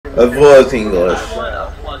As well as English.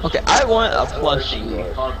 Okay, I want a plushie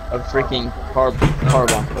of freaking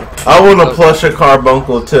Carbuncle. I want a plush of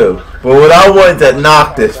Carbuncle too. But what I want is that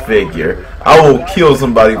Noctis figure. I will kill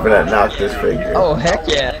somebody for that Noctis figure. Oh, heck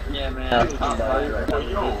yeah. Yeah, man.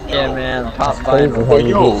 Pop by.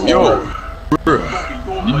 Yo. Bruh,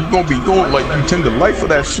 you gonna be going like you tend to life for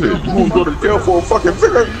that shit. You gonna go to jail for a fucking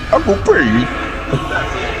figure? I'm gonna pay you.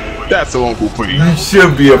 That's what Uncle P. You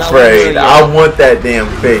should be afraid. I want that damn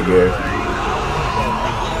figure.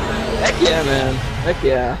 Heck yeah, man. Heck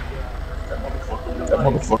yeah. That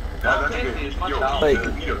motherfucker. Like,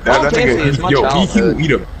 That nigga, yo, he will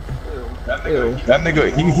eat a. That nigga,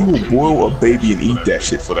 he will boil a baby and eat that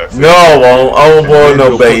shit for that figure. No, I won't boil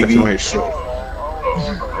no baby.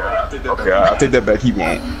 Okay, I take that back. He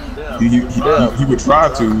won't. He would try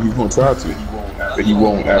to. He's gonna try to, but he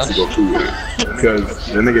won't actually go through with it because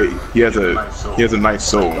the nigga he has a nice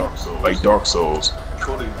soul, like Dark Souls.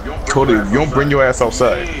 Cody, you don't bring your ass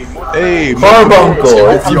outside. Hey, Carbuncle,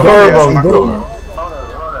 it's Carbuncle.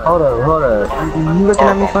 Hold up. You looking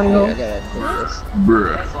at me funny, though?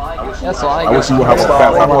 Bruh. That's all I wish you would have a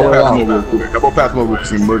pass him real quick. How about pass him over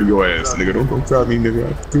and murder your ass, nigga? Don't try me, nigga.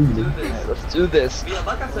 Let's do this.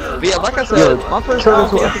 But yeah, like I said, my first time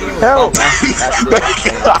help!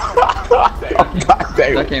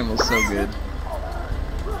 That game was so good.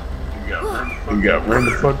 You got ran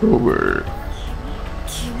the fuck over.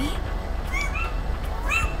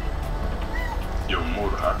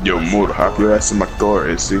 Yo, Motor, hop your ass in my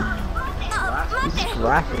car, see? These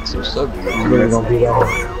graphics are so good. You really gonna be that?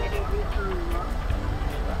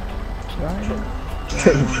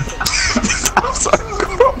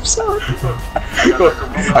 I'm sorry.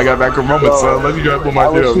 I got back from Rumble, son. Let me drive on my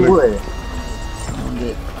deal, nigga.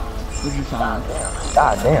 What'd you find?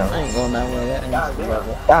 God damn. I ain't going that way. That ain't the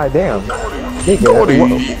level. God damn. Cody.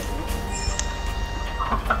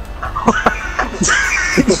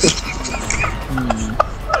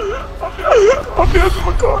 I'm dancing in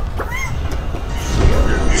my car.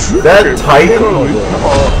 That Titan?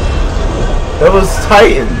 That was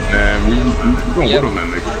Titan. Man, we gonna whip on that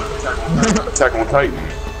nigga. Attack on Titan.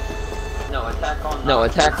 No,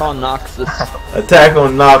 Attack on Noxus. Attack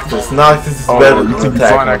on Noctis. Noctis is better than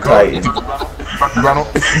Attack on Titan.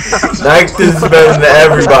 Noctis is better than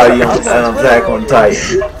everybody on Attack on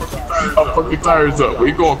Titan. I'm fucking tires up. Where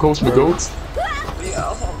you going, Coach McGoats?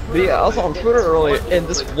 But yeah, I was on Twitter earlier, and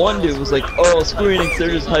this one dude was like, "Oh, Square Enix, they're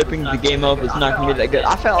just hyping the game up. It's not gonna be that good."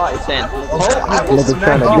 I felt like saying, "Oh, I will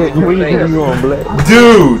smack you in your face."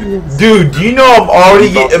 Dude, do you know I'm already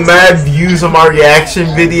getting mad views on my reaction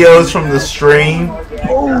videos from the stream?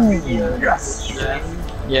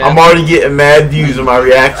 Yeah. I'm already getting mad views on my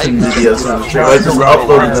reaction videos from the stream. I just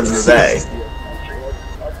uploaded them today.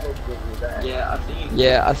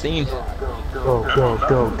 Yeah, I seen. Go.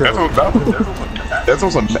 That's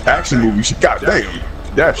on some action movie. She got damn.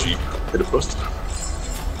 Yeah, she hit a buster.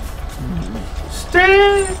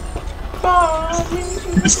 Stand by me.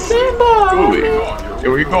 Stand by me. Yo,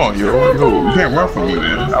 where you going, yo? You can't run from me,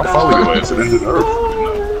 man. I'll follow your ass to the end of the earth.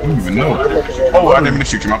 I don't even know. Oh, I didn't mean to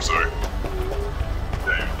shoot you. I'm sorry.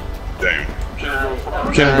 Damn.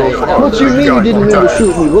 You can't go far. What you mean you didn't mean to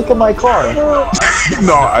shoot me? Look at my car.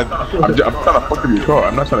 No, I'm trying to fuck up your car.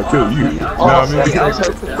 I'm not trying to kill you. You know what I mean? I was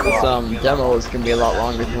hoping this demo is gonna be a lot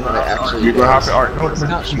longer than what it actually You're is. gonna hop in. Alright,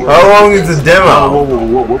 How long is the demo?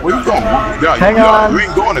 Whoa, where you going? Hang on. You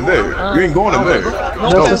ain't going in there. You ain't going in there. No,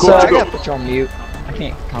 No, I go. gotta put you on mute. I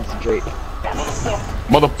can't concentrate.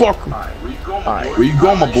 Motherfucker. Alright. Where you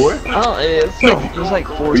going, my boy? Oh, it's like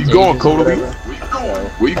 4 Where you going, Cody?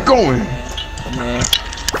 Where you going? Man.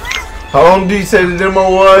 How long do you say the demo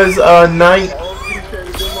was? Night?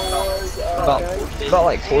 About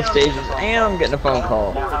like 4 stages, and I'm getting a phone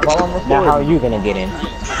call while I'm recording. Now how are you gonna get in?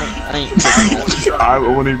 I ain't getting that. I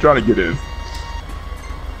wasn't even trying to get in.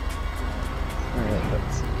 Alright,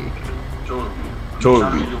 let's see.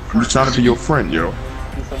 Totally. I'm just trying to be your friend, yo.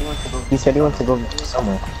 He said he wants to go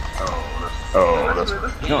somewhere. Oh, that's...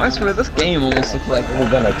 No, I swear this game almost looks like We're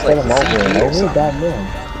gonna kill him over and over. Goddamn.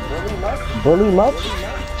 Bully much?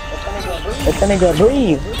 Let that nigga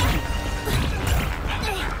breathe.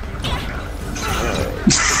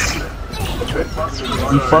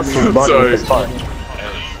 You fucked his body with the spark.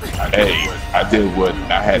 Hey, I did what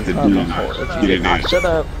I had to do to get it in. shut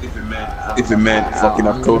up. If it meant fucking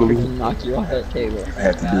up totally, Knock you off that table. I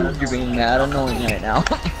had to do it. You're being mad annoying right now.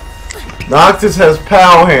 Noctis has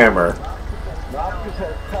Pow Hammer.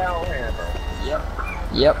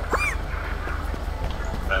 Yep.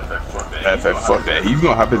 Fuck that. He's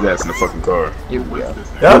gonna hop his ass in the fucking car. Here we go.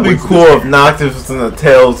 That'd be cool if Noctis was in a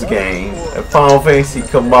Tails game. If Final Fantasy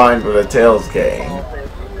combined with a Tails game.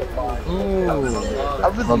 I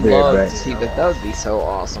would love to see that. That would be so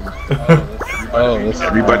awesome.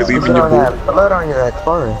 Everybody leave Put your on that. Put on your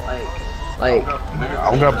Explorer. Like, I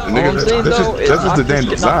don't got, all I'm nigga, saying that's though is just the damn Noctis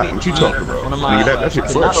design. cannot What you be talking about? one of my, Nigga, that shit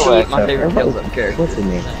cannot fresh. be my favorite Kills Up character. What's his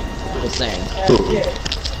name? Just saying.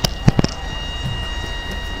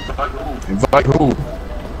 Invite who?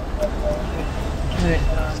 Alright,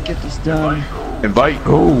 let's get this done. Invite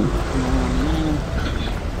who?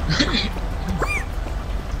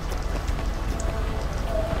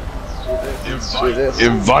 Let's do this.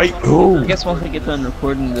 Invite I who? guess once we get done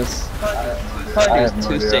recording this, probably do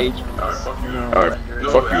 2 stage. Alright,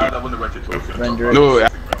 fuck you. Render it. No,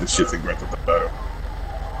 this shit's in Grand Theft Auto.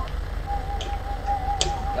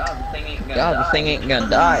 God, the thing ain't gonna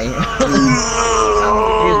die. Use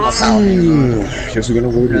my power. Guess we're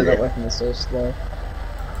gonna No, do that that. weapon is so slow.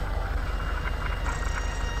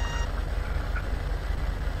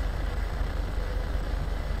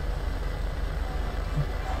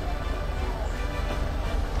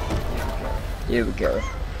 Here we go.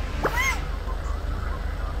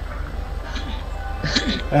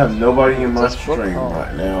 I have nobody in my stream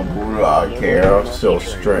right now, but what do I care? I'll still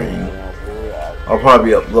stream. I'll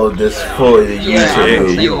probably upload this fully to Yeah, I'm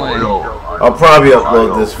the same YouTube. way. I'll probably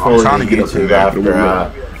upload this fully trying to to get up in YouTube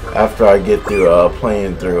there, after I get through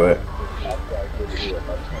playing through it.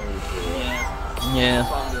 Yeah,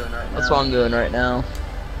 that's what I'm doing right now.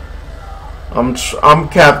 I'm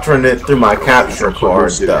capturing it through my capture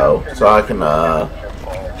card though, so I can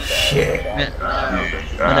shit.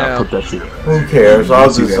 Put that shit. Who cares? I'll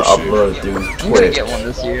See just that shit. upload it through I'm gonna Twitch. get one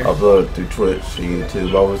this year. Upload it through Twitch to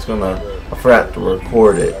YouTube. I forgot to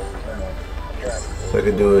record it, so I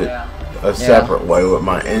could do it a separate way with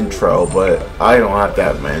my intro, but I don't have to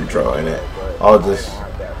have my intro in it. I'll just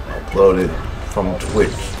upload it from Twitch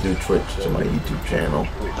through Twitch to my YouTube channel.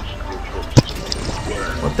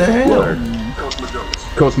 What the hell?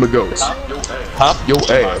 Cosmo Goats, hop your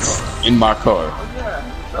ass in my car.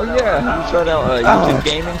 Oh yeah, you tried out YouTube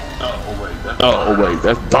gaming? Oh wait,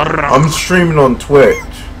 that's I'm streaming on Twitch.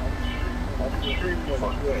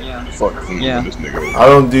 fuck Yeah. this nigga. I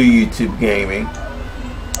don't do YouTube gaming.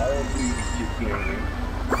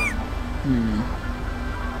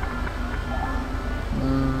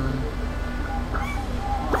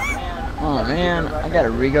 Oh man, I gotta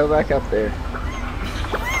re-go back up there.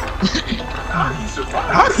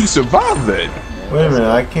 How did he survive that? Wait a minute,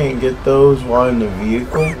 I can't get those while in the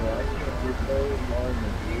vehicle?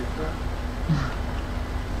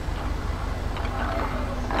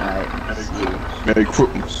 Alright, let's see. Merry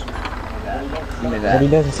Christmas. Give me But he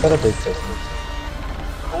that. doesn't set up his Christmas.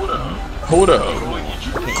 Hold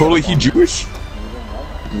up. Cole, he Jewish?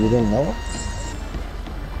 You didn't know?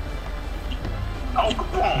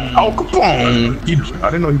 Al Capone. I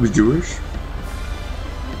didn't know he was Jewish.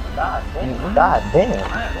 God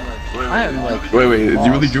damn. I am like, Wait, is he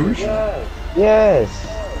really Jewish? Yes.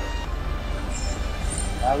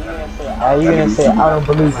 How you gonna say I don't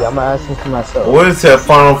believe you? I'm gonna ask him for myself. What is that?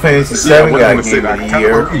 Final Fantasy VII I wasn't got gonna say Game that. of I the kinda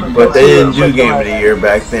Year, agree. but they didn't do Game of the Year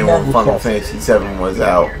back then when Final Fantasy VII was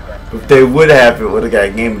out. If they would have, it would have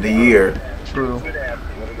got Game of the Year. true.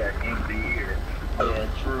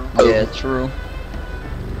 Yeah, true.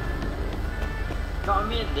 No,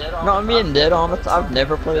 I'm being dead honest. I've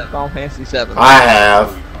never played Final Fantasy VII. I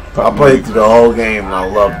have. I played through the whole game and I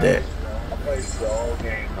loved it.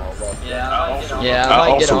 Yeah, I I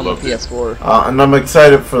might get also on the loved it. PS4. And I'm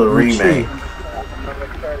excited for the remake.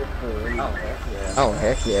 Oh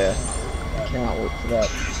heck yeah! Cannot wait for that.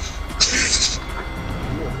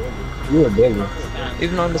 You a bigger.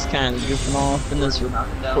 Even though I'm just kind of goofing off and just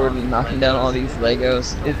recording, knocking down all these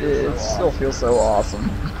Legos, it still feels so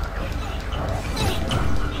awesome.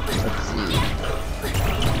 Let's see.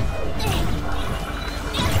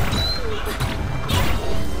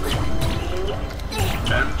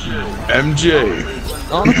 MJ.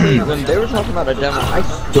 Honestly, when they were talking about a demo, I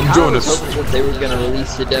join was us. hoping that they were gonna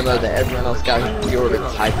release the demo that everyone else got pre-ordered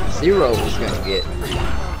Type Zero was gonna get.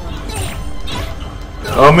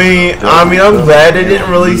 I mean, I'm glad they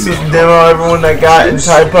didn't release this demo. Everyone that got in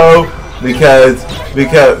Typo, because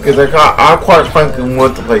I quite frankly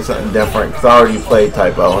want to play something different. Because I already played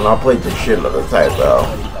Typo and I played the shit out of Typo.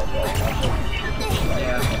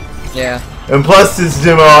 Yeah. And plus, this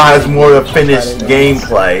demo has more of the finished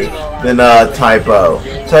gameplay than Typo.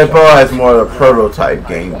 Typo has more of the prototype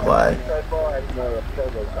gameplay.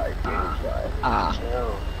 Ah.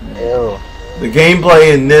 Ew. The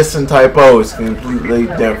gameplay in this and Typo is completely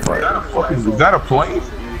different. Is that a plane?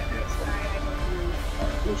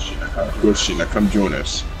 Good shit, now come join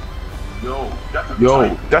us. Yo,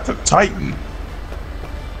 that's a Titan.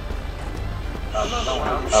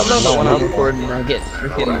 I love it when I'm recording and I get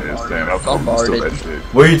freaking bombarded.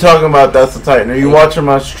 What are you talking about? That's the Titan. Are you watching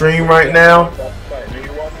my stream right now?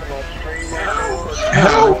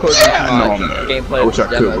 I'm recording my No, gameplay I wish I of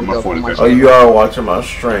this could, demo but my to go phone from my is Oh, you are watching my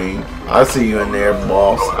stream. I see you in there,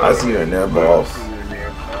 boss. I see you in there, boss.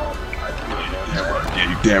 Yeah,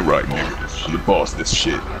 you damn right, nigga. I'm the boss of this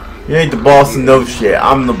shit. You ain't the boss of no shit.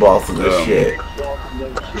 I'm the boss of this shit.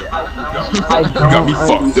 I got me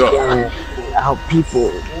fucked up. understand how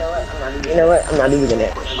people. You know what? I'm not even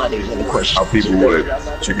gonna question. How people would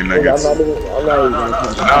chicken nuggets. I'm not even gonna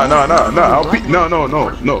question.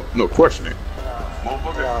 No, question it.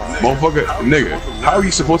 Motherfucker, nigga, how are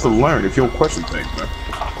you supposed to learn if you don't question things, man?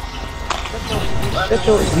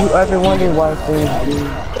 You ever wonder why things do?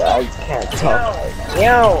 I can't talk.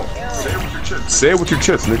 Yo! Say it with your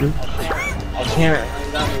chest, nigga. I can't.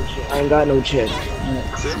 I ain't got no chest.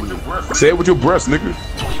 Say it with your breast, nigga.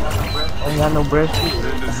 I ain't got no breast.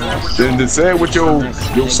 Then say it with your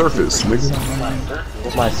surface, nigga.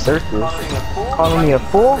 With my surface. Calling me a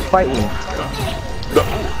fool? Fight me.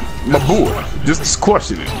 My boy, just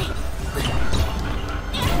question it.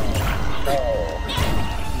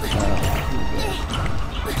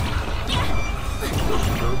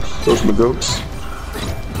 Those my goats.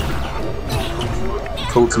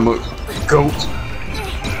 Coats my goats.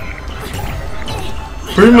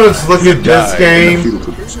 Pretty much look at this game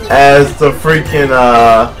as the freaking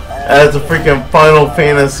Final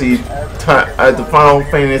Fantasy the Final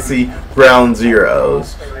Fantasy Ground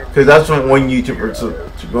Zeroes, because that's what one YouTuber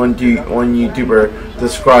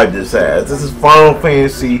described this as. This is Final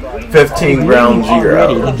Fantasy 15 Ground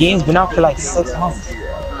Zero. The game's been out for like 6 months.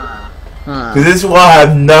 Because this will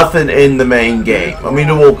have nothing in the main game. I mean,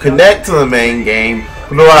 it will connect to the main game,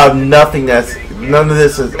 but it will have nothing none of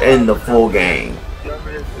this is in the full game.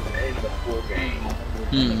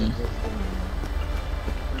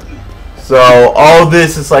 So all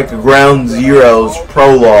this is like a Ground Zeroes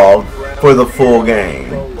prologue for the full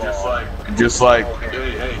game. Just like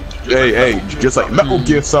Metal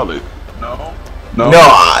Gear Solid. No,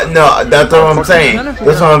 that's what I'm saying.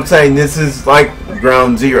 That's what I'm saying. This is like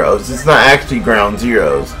Ground Zeroes. It's not actually Ground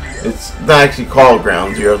Zeroes. It's not actually called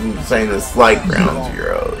Ground Zeroes. I'm just saying it's like Ground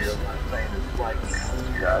Zeroes.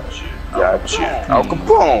 Gotcha. Al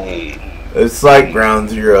Capone. It's like Ground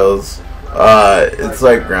Zeroes. It's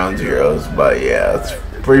like Ground Zeroes, but yeah, it's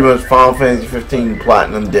pretty much Final Fantasy 15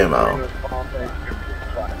 Platinum Demo.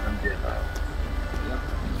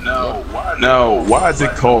 Now, why is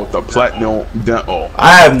it called the Platinum Demo?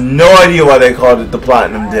 I have no idea why they called it the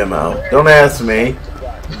Platinum Demo. Don't ask me.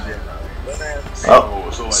 Oh.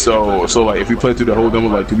 So like, if we play through the whole demo,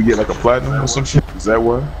 like, do we get like a platinum or some shit? Is that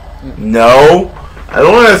why? No. I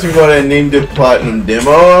don't ask me why they named it Platinum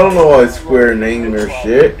Demo. I don't know why Square named their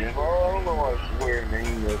shit.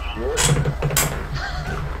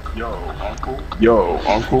 Yo,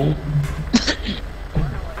 uncle.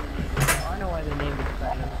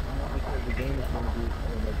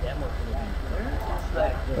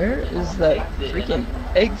 Where is that freaking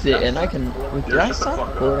exit? And I can. Did I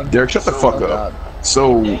stop recording? Derek, shut the fuck up.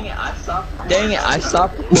 So. Dang it, I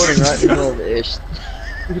stopped recording right in the middle of the ish.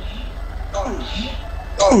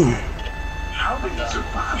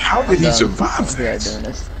 How did he survive that? Doing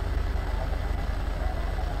this.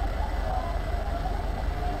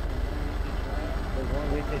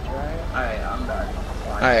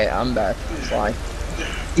 Alright, I'm back. Fly.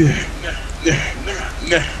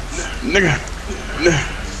 Nigga.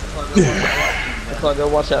 Let's all go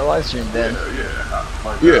watch that live stream then.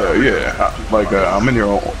 Yeah. Like, I'm in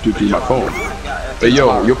here through my phone. Hey, yo,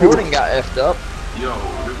 My people. recording got effed up.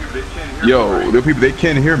 Yo, the people, they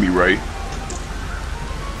can't hear me, right?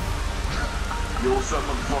 Yo,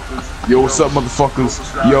 what's up, motherfuckers?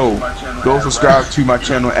 Yo, go subscribe to my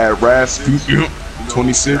channel at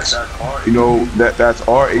Raz26. You know, that's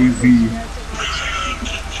R-A-Z.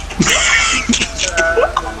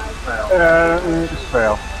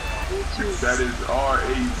 Fail.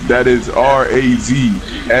 That is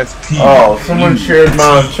R-A-Z-S-T. Oh, someone shared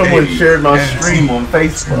my stream on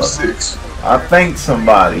Facebook. 6. I thanked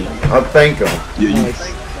somebody. I thank them.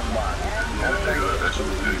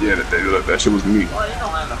 Yeah, that shit was me.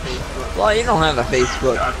 Well, you don't have a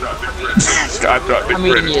Facebook. I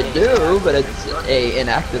mean, you do, but it's a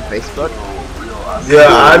inactive Facebook. Yeah,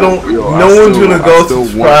 I don't. No one's gonna go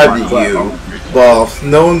subscribe to you, boss.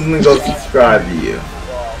 No one's gonna go subscribe to you.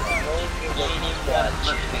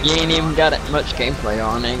 You ain't even got much gameplay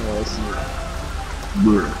on, anyways.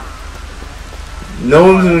 No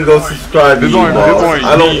one's gonna go subscribe to you, boss.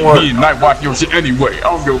 I don't want. Me not watching your shit anyway.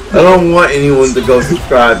 I don't want anyone to go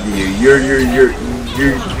subscribe to you. You're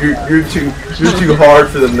too hard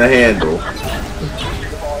for them to handle.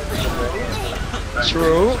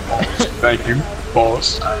 True. Thank you,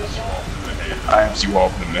 boss. I am too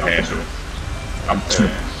hard for them to handle. I'm too.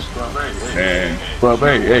 And well,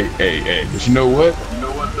 hey. But you know what?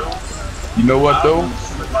 You know what though?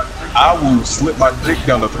 I will slip my dick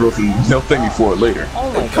down the throat and they'll thank me for it later.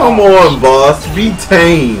 Come on, boss. Be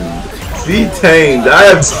tamed. Be tamed. I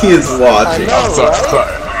have kids watching. I'm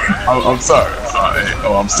sorry.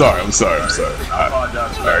 I'm sorry.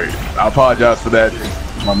 Alright. I apologize for that,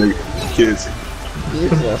 my nigga. Kids.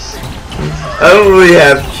 Jesus. I don't really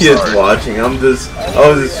have kids watching. I was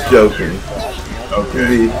just joking.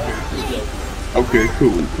 Okay,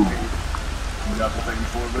 cool.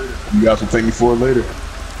 You guys will thank me for it later.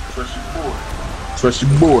 Trust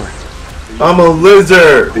your boy. I'm a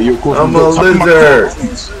lizard. I'm a lizard.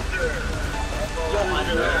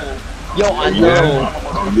 Yo, I know.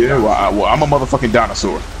 Yeah, well, I'm a motherfucking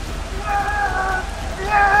dinosaur.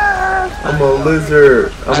 I'm a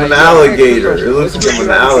lizard. I'm an alligator. It looks like I'm an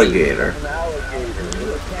alligator.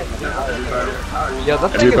 Yo,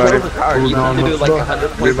 that thing is overpowered. You have to do like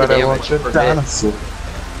 100 points of damage per hit.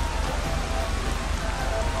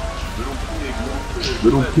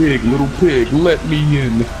 Little pig, let me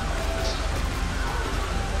in.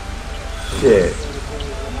 Shit.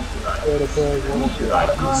 It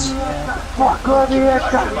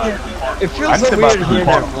feels so weird hearing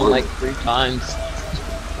that one like 3 times.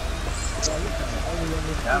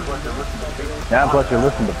 Now plus you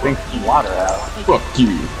listen to Pink Waterhouse. Fuck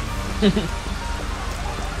you.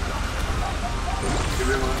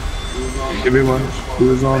 Everyone who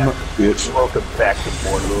is on the bitch. Welcome back to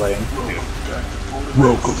Borderlands.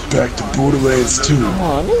 Welcome back to Borderlands 2. Oh,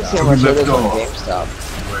 I didn't see how much it is on GameStop.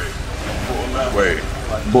 Wait,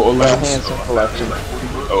 Borderlands? Handsome collection.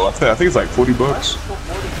 Oh, I think it's like $40.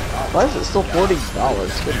 Why is it still $40?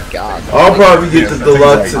 Good God. I'll probably get the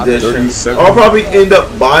deluxe edition. I'll probably end up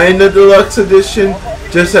buying the deluxe edition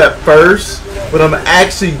just at first, but I'm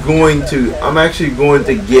actually going to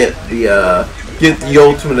get the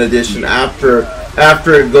ultimate edition after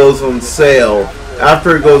it goes on sale.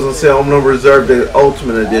 After it goes on sale, I'm gonna reserve the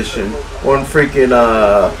ultimate edition on freaking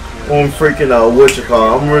what you call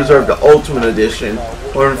it? I'm gonna reserve the ultimate edition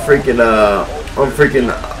on freaking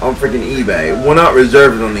eBay. Well, not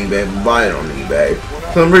reserve it on eBay, but buy it on eBay.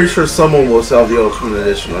 So I'm pretty sure someone will sell the ultimate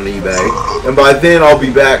edition on eBay, and by then I'll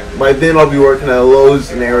be back. By then I'll be working at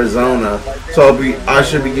Lowe's in Arizona, so I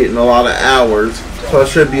should be getting a lot of hours. So I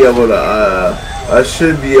should be able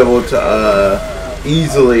to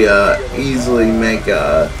easily make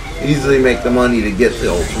the money to get the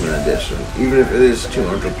ultimate edition, even if it is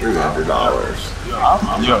 $200-$300.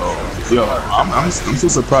 I'm so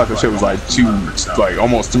surprised that shit was like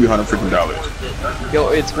almost $300 freaking. Yo,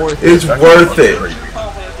 it's worth it. It's worth it.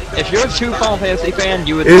 If you're a true Final Fantasy fan,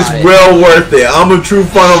 you would. It's well worth it. I'm a true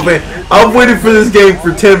Final fan. I've waited for this game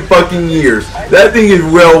for 10 fucking years. That thing is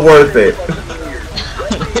well worth it.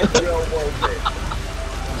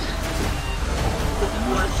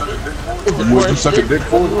 Would you suck a dick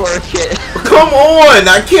for it? Worth it. Come on!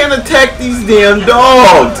 I can't attack these damn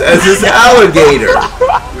dogs as this alligator.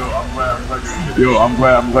 Yo, I'm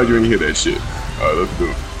glad you didn't hear that shit. Alright, let's do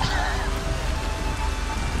it.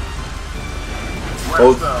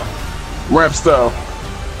 Rap style.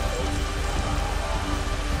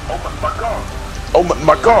 Oh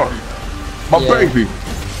my car. My baby.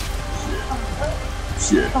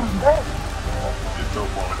 Shit.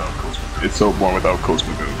 It's so boring without Coach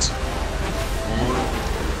Magoots.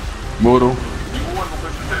 Mortal,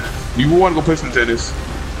 you want to go play some tennis?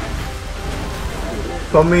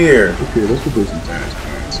 Come here. Okay, let's go play some tennis,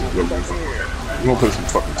 man. We're gonna play some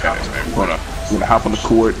fucking tennis, man. We're gonna hop on the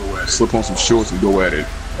court, slip on some shorts, and go at it.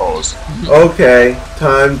 Pause. Okay,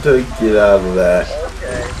 time to get out of that.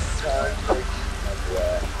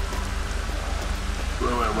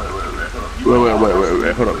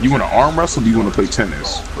 Wait, hold up. You want to arm wrestle or do you want to play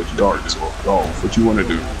tennis? With darts or golf? What you want to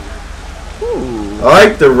do? I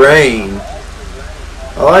like the rain.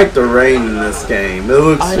 I like the rain in this game. It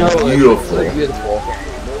looks beautiful.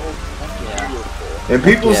 And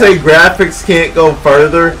people say graphics can't go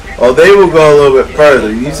further. Oh, they will go a little bit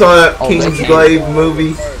further. You saw that Kingsglaive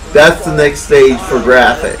movie? That's the next stage for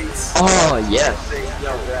graphics. Oh, yes.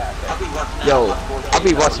 Yo, I'll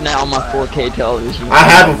be watching that on my 4K television. I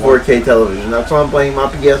have a 4K television. That's why I'm playing my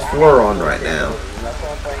PS4 on right now.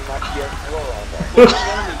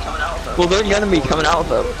 Well, they're gonna be coming out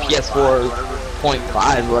with a PS4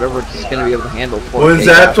 6.5, whatever it's gonna be able to handle. 4K. When's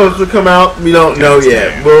that supposed to come out? We don't know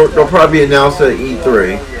yet. They'll probably announce it at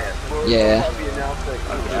E3. Yeah.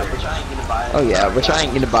 Oh yeah, which I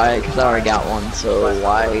ain't gonna buy it because I already got one. So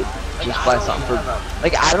why just buy something for?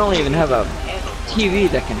 Like I don't even have a TV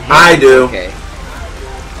that can handle I do. 4K.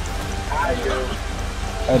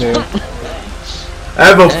 I do. I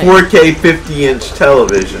have a 4K 50-inch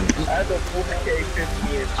television.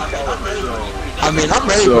 I mean, I'm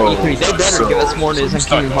ready for E3. They better give us more news on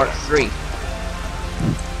Kingdom Hearts 3.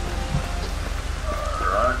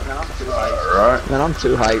 Alright. Man, I'm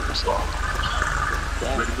too hyped.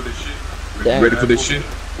 Damn. Ready for this shit?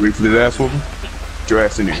 Ready for this ass whooping? Get your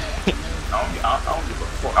ass in here.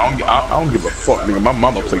 I don't give a fuck, nigga. My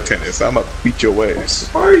mama play tennis. I'ma beat your ass.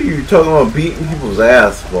 Why are you talking about beating people's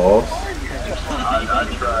ass, boss?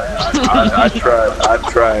 I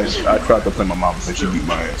tried to play my mama and she beat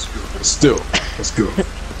my ass. But still, let's go.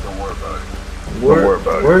 Don't worry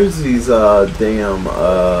about it. Where's these damn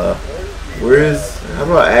how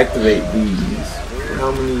do I activate these?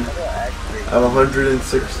 How many? I have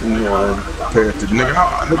 161.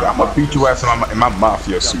 Nigga, I'ma beat your ass in my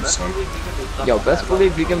mafia suit, son. Yo, best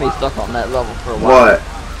believe you can be stuck on that level for a while. What?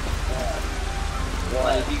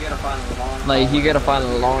 Like you gotta find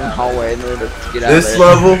a long hallway in order to get out This of there.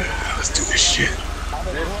 level? Let's do this shit.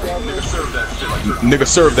 Nigga,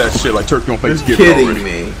 serve that shit like turkey on You're Thanksgiving kidding already.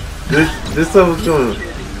 me. This level's going.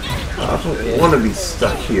 I don't want to be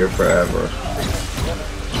stuck here forever.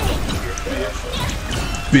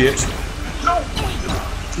 Bitch.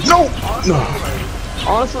 No.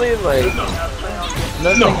 Honestly, like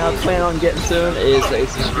another thing I plan on getting soon is a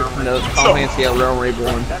subscription to Final Fantasy Realm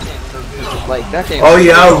Reborn. Like that game. Oh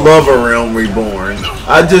yeah, I love A Realm Reborn.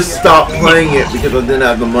 I just stopped playing it because I didn't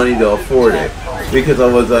have the money to afford it. Because I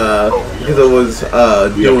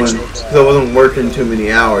wasn't working too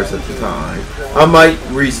many hours at the time. I might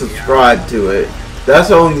resubscribe to it. That's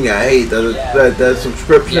the only thing I hate. That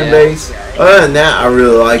subscription base. Other than that, I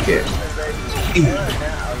really like it.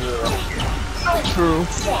 True.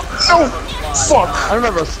 No. Fuck. I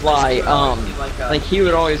remember Sly. Like he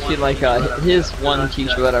would always be like his one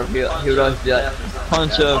teacher, whatever. He would always be like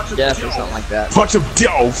punch of death or something like that. Punch of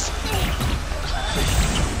death.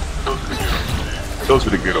 Those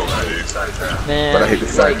were the good old days. Man, But I hate the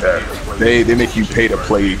fact that they make you pay to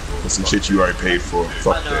play for some shit you already paid for.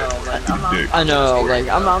 Fuck that. I know. Like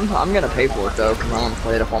I'm gonna pay for it though because I want to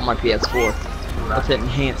play it up on my PS4 with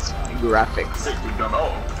enhanced graphics.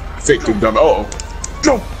 Fake to dumb. Oh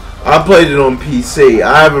no. I played it on PC.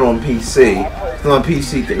 I have it on PC. So my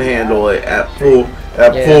PC can handle it at full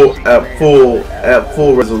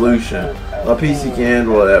resolution. My PC can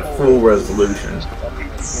handle it at full resolution.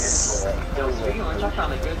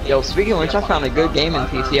 Yo, speaking of which, I found a good gaming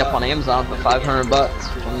PC up on Amazon for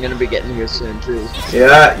 $500. I'm gonna be getting here soon too.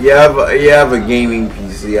 Yeah, you have a gaming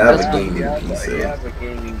PC. I have a gaming PC.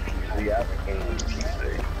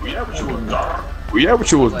 Yeah,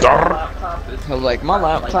 but you was dark. Cause like my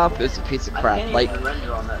laptop is a piece of crap. Like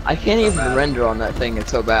I can't even render on that thing.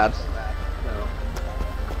 It's so bad.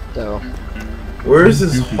 So Where's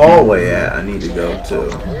this hallway at? I need to go to.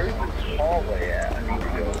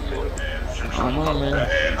 I don't know, man.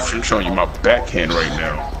 I'm showing you my backhand right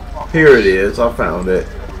now. Here it is. I found it.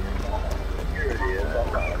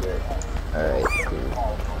 Alright,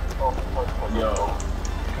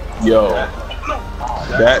 Yo.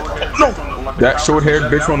 That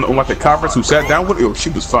short-haired bitch on like the conference who sat down with yo, she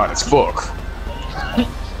was fine as fuck.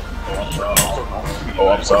 Oh,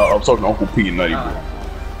 I'm sorry. I'm talking to Uncle P and Nutty Bro.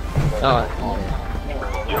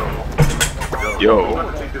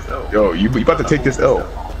 Yo, you about to take this L.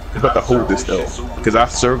 You about to hold this L. Because I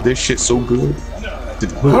served this shit so good.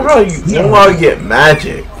 How do I get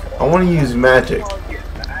magic? I want to use magic.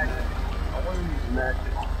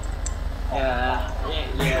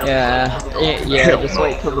 Yeah, just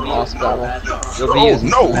wait till the boss battle. You'll be using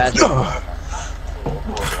some magic.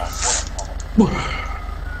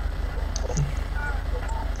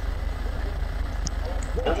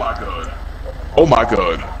 Oh my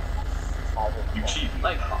god. You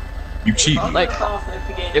cheat. Like,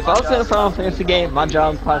 if I was in a Final Fantasy game, my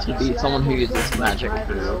job class would be someone who uses magic.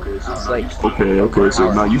 It's like, Okay,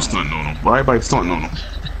 so now you stunting on him. Why everybody stunting on him?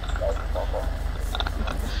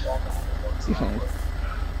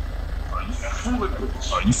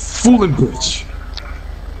 You fooling bitch.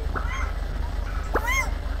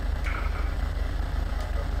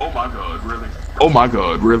 Oh my god, really? Oh my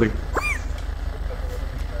god, really?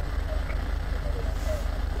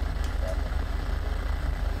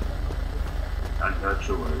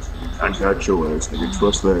 I got your ass, nigga.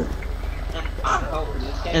 Trust that.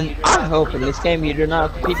 And I hope in this game you do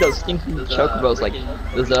not feed those stinking chocobos like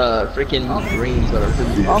those freaking greens that are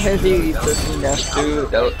Final Fantasy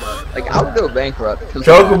 13-2. Like I would go bankrupt.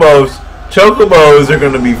 Chocobos are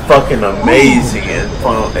gonna be fucking amazing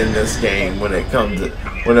in this game when it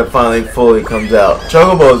finally fully comes out.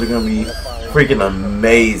 Chocobos are gonna be freaking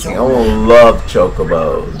amazing. I will love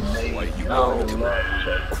chocobos.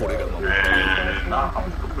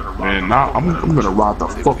 Man, now I'm gonna ride the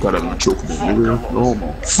fuck out of the chocobo, nigga. Oh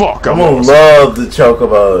my fuck! I'm gonna love the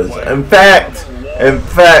chocobos. In fact, I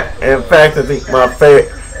think my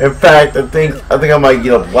favorite. In fact, I think I might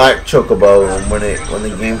get a black chocobo when the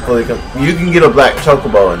game fully comes. You can get a black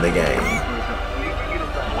chocobo in the game.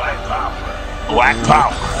 Black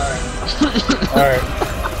power. Alright.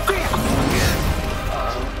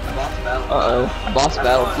 Boss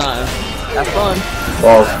battle time. Have fun.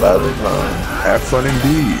 Boss battle time. Have fun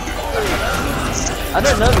indeed. I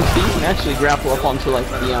don't know if you can actually grapple up onto like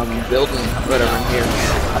the building whatever in here.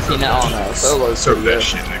 I've seen that on solo. Serve that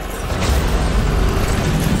shit, nigga.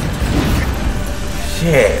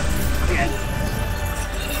 Shit.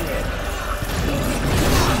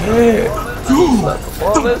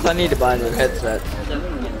 Before this, I need to buy a new headset.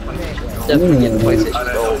 Definitely get the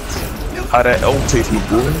PlayStation Gold. How that L taste, my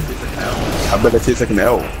boy? I bet it tastes like an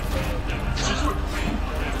L.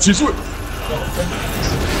 She's what?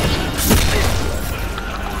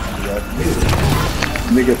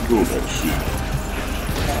 Nigga, do that shit.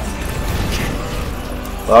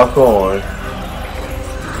 Lock on.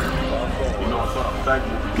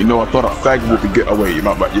 You know, I thought a fag would be good. Oh wait, you're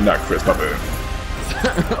not Chris, my bad.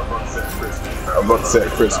 I'm about to say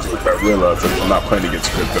Chris, but I realized that I'm not playing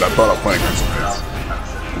against Chris, but I thought I was playing against Chris.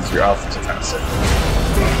 Because your outfits are kind of sick.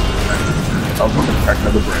 I was looking to crack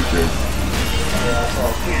another brand too.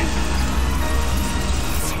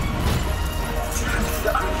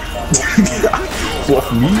 Fuck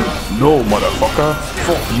me? No, motherfucker.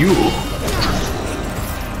 Fuck you.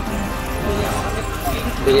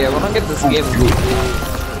 But yeah, when I get this game, it's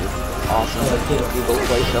awesome. I can't Google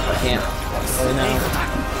play stuff I can't. You know.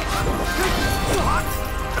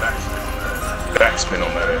 Backspin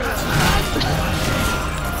on that ass.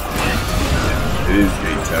 It is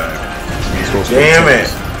daytime. Damn it!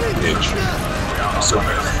 Bitch. I'm so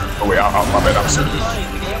bad. Oh wait, my bad. I'm so bad.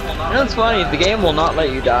 You know, it's funny. The game will not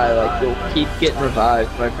let you die. Like you'll keep getting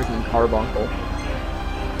revived by freaking Carbuncle.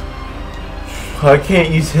 I can't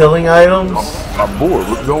use healing items? I'm bored.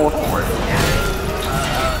 What's going on right now?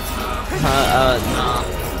 Nah.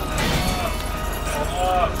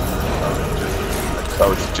 I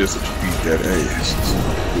would suggest that you beat that ass. That's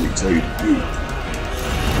what we tell you to do.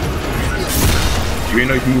 You ain't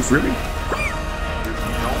know you can move freely?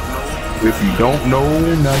 If you don't know,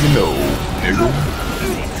 now you know, nigga.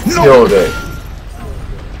 No! Killed it.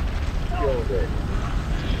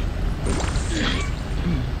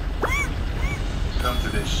 Come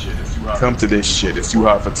to this shit. It's too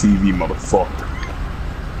hot for TV, motherfucker.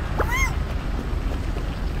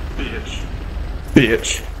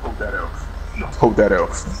 Bitch. Hold that elf. No. Hold that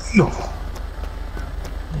elf. No.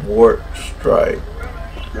 Warp strike.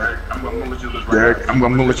 Derek, I'm gonna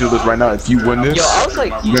let you list right now. If you win this, Yo, I was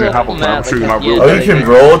like, I'm gonna have a I'm sure my real. Oh, you can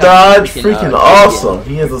roll dodge? Freaking awesome.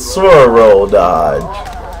 He has a sword roll dodge.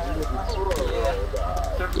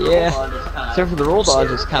 Yeah. Except for the roll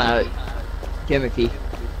dodge is kind of gimmicky.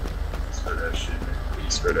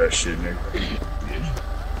 Spare that shit, nigga.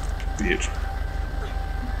 Bitch.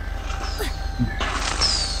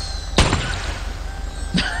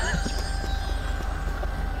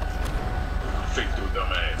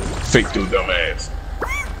 Fake dude, dumbass.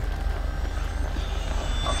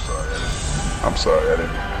 I'm sorry, I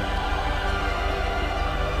didn't.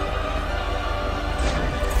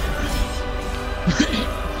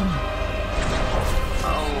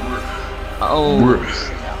 Oh.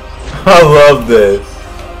 I love this.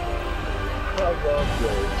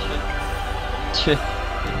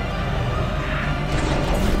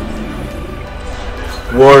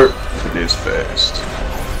 Warp. It is fast.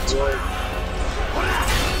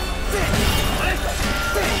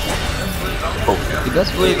 You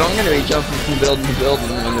best believe I'm gonna be jumping from building to building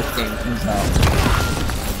when this game comes out.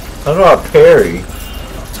 How do I parry?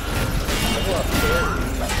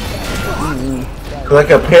 Like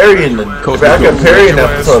a parry in the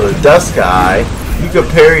episode of Dust Guy. You could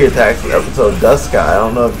parry attacks in episode of Dust Guy. I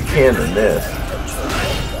don't know if you can in this.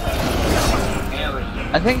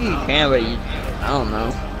 I think you can, but I don't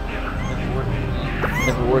know.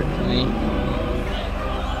 Never worked for me.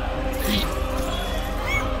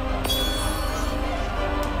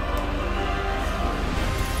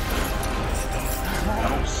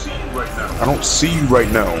 I don't see you right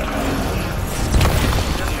now.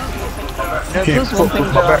 Now, Can't this one fuck thing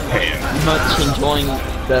with my that backhand. I'm much enjoying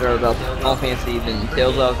better about Final Fantasy than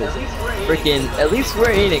Tales of is freaking, at least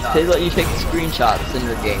Square Enix, they let you take screenshots in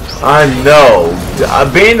their games. I know.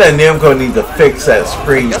 Being that Namco needs to fix that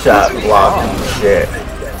screenshot blocking shit.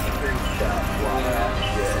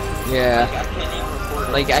 Yeah.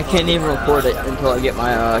 Like, I can't even record it until I get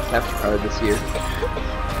my capture card this year.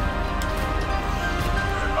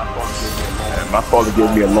 And my father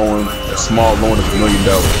gave me a small loan of $1 million.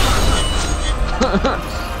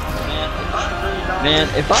 Man,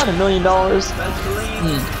 if I had $1 million,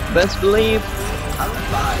 best believe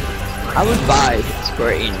I would buy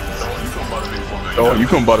Square Enix. Oh, you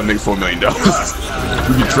couldn't buy the nigga for $1 million. You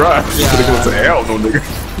can try. You could go to hell, no nigga.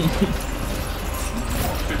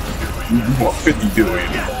 You want 50 billion.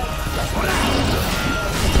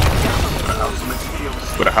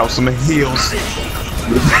 Put a house on the hills.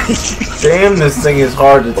 Damn, this thing is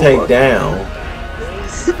hard to take down.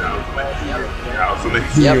 House on the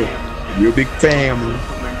hill. Real big family.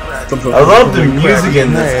 I love the music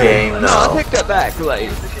in this game, No, I though. take that back. Like,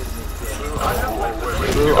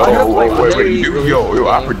 Oh, wait, yo,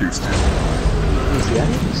 I produced it. let me see, I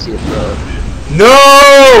need to see it, bro.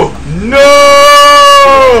 No! No!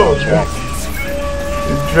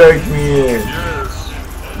 It dragged me in.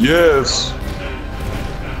 Yes.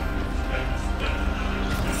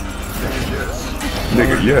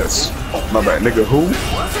 Nigga, yes. My bad. Nigga, who?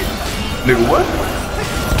 Nigga, what?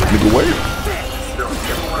 Nigga, wait.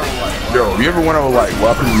 Yo, you ever wonder like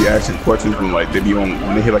why people be asking questions when like they be on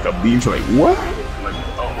when they hit like a beam? You're like, what?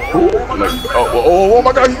 Who? Like, oh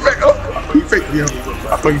my God, he fake. Oh, he fake. Yeah.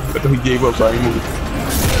 I thought he gave up, so I ain't moving.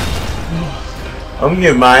 I'm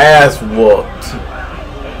getting my ass whooped.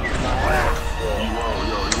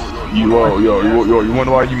 You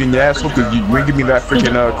wonder why you getting your ass whooped? Cause you didn't give me that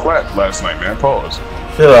freaking clap last night, man. Pause.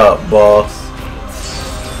 Shut up, boss.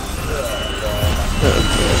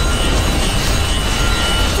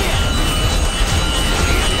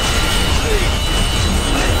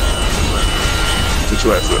 Sit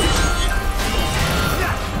your ass up.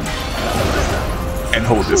 And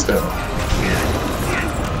hold this down.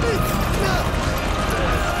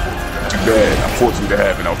 Too bad. I'm fortunate to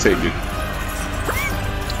have it. I'll take it.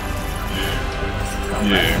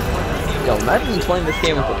 Yeah. Yo, imagine playing this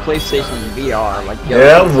game with a PlayStation VR. Like, yo,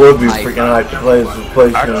 Yeah, it would be freaking hype to play this with I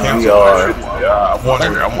PlayStation canceled my VR. shit. Yeah,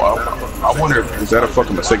 I wonder, is that a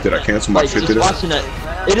fucking mistake that I canceled my like, shit just today? watching it,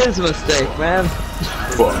 it is a mistake, man.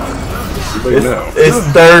 Fuck. Right now. It's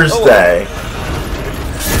Thursday.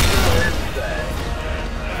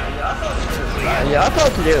 Yeah, I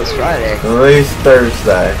thought today was Friday. At least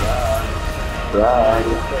Thursday.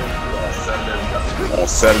 On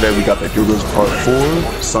Saturday we got the Heroes Part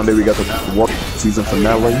 4. Sunday we got the Walking season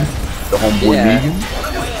finale. The Homeboy Yeah. Meeting.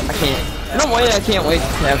 I can't. You know what? I can't wait to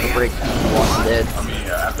have a break from Walking Dead.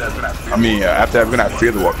 I mean, after that we're gonna have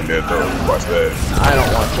Fear the Walking Dead though. Watch that. I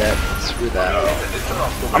don't watch that. Screw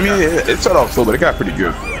that. I mean, it started off slow, but it got pretty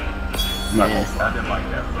good. I'm not gonna front.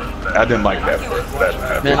 I didn't like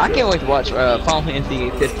that. Man, I can't wait to watch Final Fantasy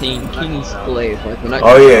 15 King's Glaive. Like when I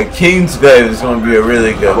Oh yeah, Kingsglaive is going to be a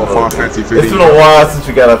really good Well, Final movie. Fantasy It's 15. been a while since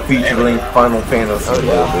we got a feature-length Final Fantasy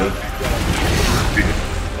movie.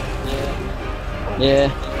 Yeah.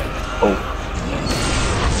 Oh,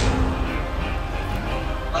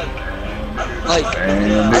 Like,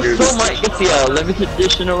 man, I nigga, still might get the limited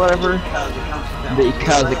edition or whatever,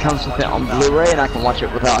 because it comes with it on Blu-ray and I can watch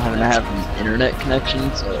it without having to have an internet connection,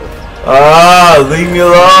 so... Ah, leave me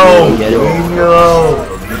alone! Leave me alone!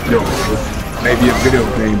 yo, maybe a video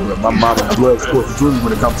game, but my mama's blood courses through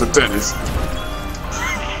when it comes to tennis.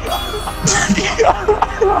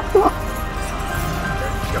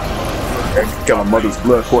 I got my mother's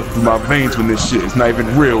blood coursing through my veins when this shit is not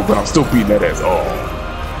even real, but I'm still beating that ass. Oh.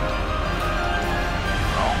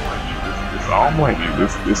 I don't blame you.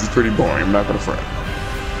 This is pretty boring. I'm not gonna front.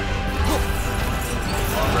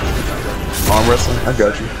 Arm wrestling? I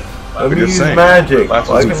got you. Let me Just use saying. magic. Last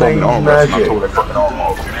Why time we can I fought in use arm wrestling, I magic? tore that fucking arm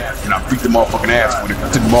off. And I beat the motherfucking ass with it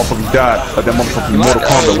until the motherfucker died. Like that motherfucking You might, Mortal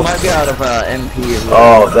Kombat. you might be out of MP.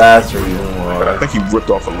 Oh, that's the reason But I why. think he ripped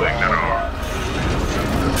off a leg that arm.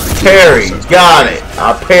 Parry, got it.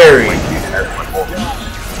 I parried.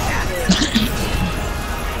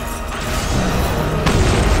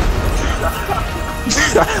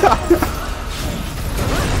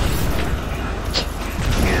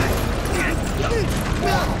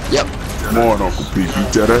 Yep. Come on, Uncle P,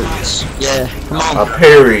 beat that ass. Yeah, come I on.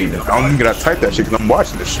 parried. I don't even gotta type that shit because I'm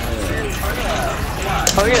watching this shit.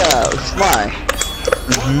 Oh yeah, Sly.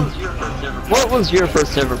 What was your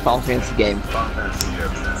first ever Final Fantasy game?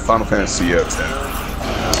 Final Fantasy X.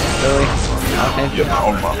 Really? Okay.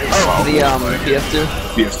 Yeah, on my PS2?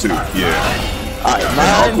 PS2, yeah. Alright, And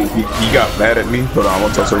mine. Uncle, he got mad at me. Hold on, I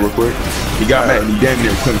want to touch her real quick. He got mad and he damn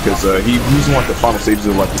near couldn't because he was one of the final stages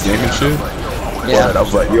of like the game and shit. Yeah. But I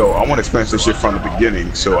was like, yo, I want to experience this shit from the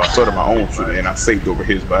beginning. So I started my own shit and I saved over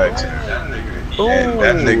his by accident. And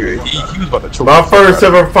that nigga, he was about to choke. My first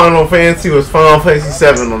ever Final Fantasy was Final Fantasy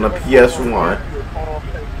 7 on the PS1.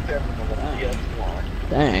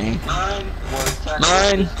 Dang.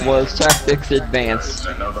 Mine was Tactics Advanced.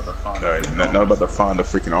 Alright, not about to find the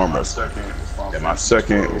freaking arm wrestler. And my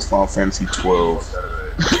second was Final Fantasy 12.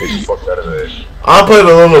 Take the fuck out of that. I played a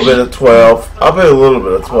little bit of 12. I played a little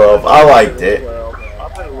bit of 12. I liked it.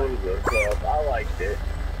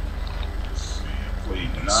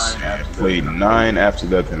 I played 9 after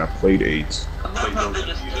that, then I played 8. I love how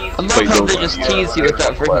they just tease you with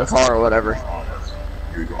that freaking car or whatever.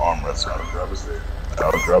 You go arm wrestle. I'll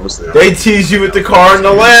grab us there. They teased you with the car in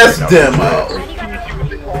the last demo.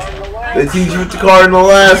 They teased you with the car in the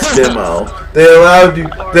last demo. They allowed you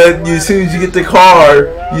that as soon as you get the car,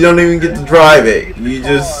 you don't even get to drive it. You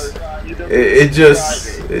just, it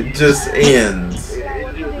just ends.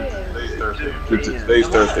 Today's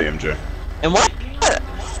Thursday, MJ. And what?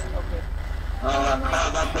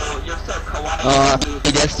 I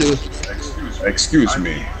guess too. Excuse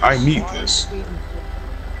me, I need this.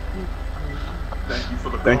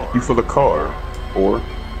 Thank you for the car. Or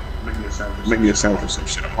make me a sandwich or some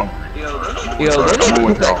shit. I'm hungry. Yo, they didn't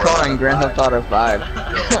put that car in Grand Theft Auto 5.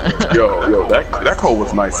 yo, that car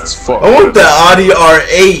was nice as fuck. I want that Audi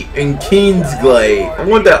R8 in Kingsglade. I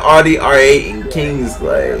want that Audi R8 in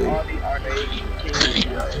Kingsglade.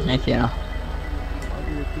 Heck yeah.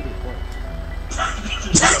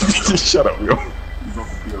 Shut up, yo.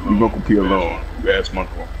 You Uncle P alone. You ass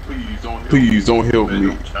uncle. Please don't heal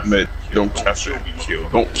me. Man, don't capture me.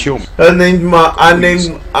 Don't kill me. I named my car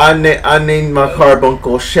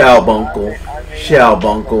Bunkle Shalbunkle.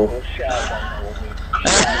 Shalbunkle.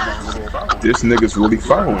 This nigga's really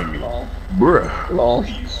following me. Bruh. Lol.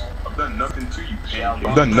 I've done nothing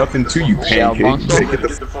to you, pancake. You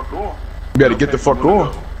better get the fuck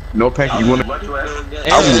on. No pancake, you wanna? I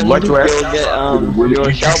would like to ask. Get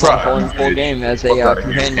your Shalbunkle in full game as a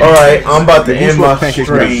companion. Alright, I'm about to end my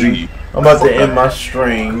stream. I'm about to end my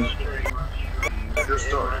stream.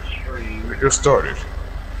 You're started.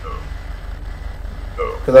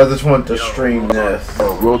 Cause I just want to stream this.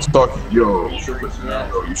 Real talk, yo. You should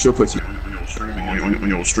put on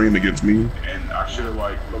your stream against me. And I should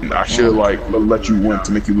like let you win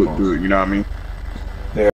to make you look good. You know what I mean?